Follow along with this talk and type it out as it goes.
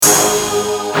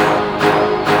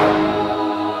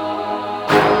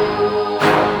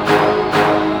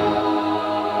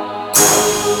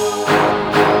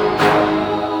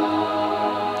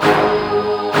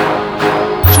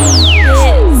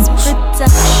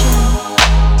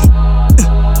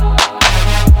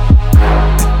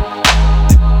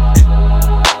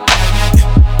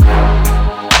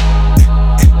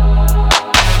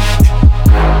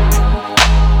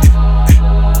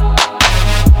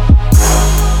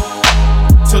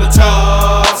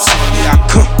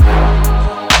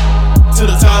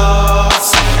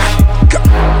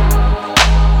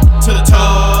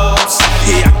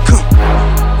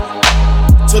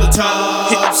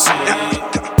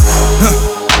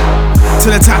To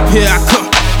the top, here I come.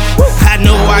 I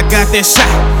know I got that shot,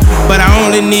 but I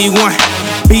only need one.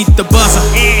 Beat the buzzer.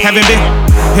 Haven't been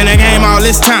in the game all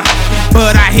this time,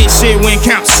 but I hit shit when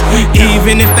counts,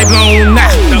 even if they blown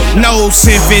out. No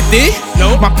sympathy.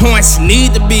 My points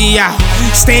need to be out.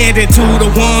 Standing to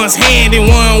the ones, handing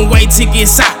one-way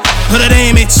tickets out. Put a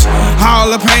damage,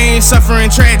 all the pain, suffering,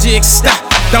 tragic. Stop,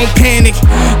 don't panic.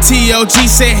 TOG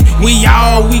said we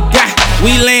all we got.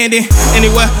 We landing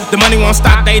anywhere, the money won't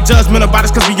stop. They judgment about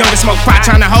us cause we young and smoke pot,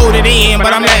 trying to hold it in,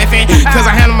 but I'm laughing cause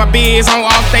I handle my biz on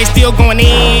off, they still going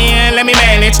in. Let me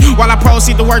manage while I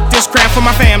proceed to work this craft for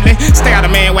my family. Stay out of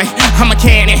man way, I'm a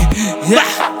cannon.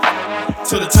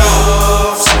 To the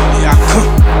top, yeah, I come.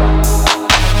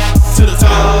 To the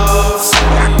top,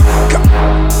 yeah, I come.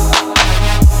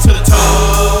 To the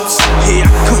top, here I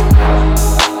come.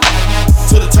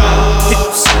 To the top,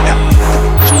 yeah, I come.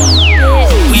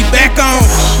 We back on.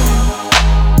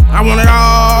 I want it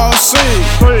all seen.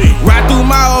 Ride through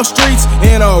my old streets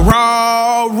in a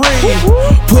raw ring.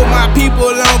 Put my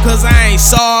people on cause I ain't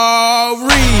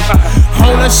sorry.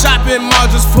 On the shopping mall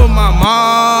just for my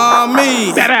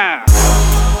mommy.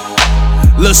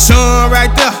 Lil' Sean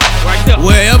right there.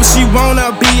 Wherever she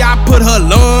wanna be, I put her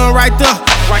lung right there.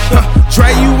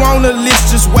 Dre, you on the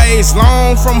list, just ways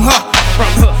long from her.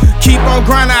 Keep on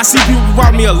grinding, I see people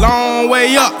brought me a long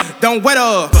way up. Don't wait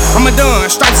up, I'm a done,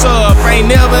 stripes up. Ain't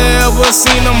never ever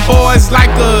seen them boys like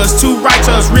us. Too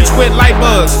righteous, rich with light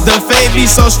bugs. The fade be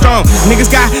so strong, niggas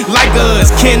got like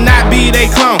us. Cannot be they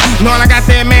clone, knowing I got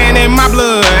that man in my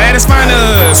blood. At its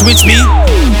finest, switch me.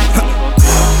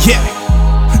 Yeah,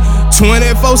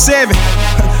 24/7.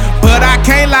 But I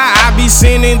can't lie, I be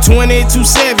sinning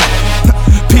 22/7.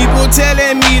 People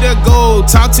telling me to go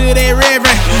talk to their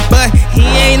reverend, but he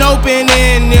ain't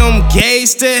opening them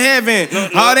gates to heaven.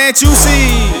 All that you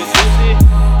see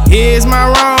is my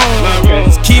wrong.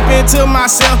 Keep it to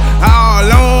myself,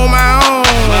 all on my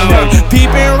own.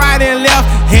 Peeping right and left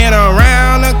and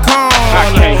around the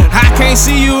corner. I can't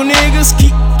see you niggas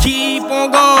keep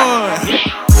on going.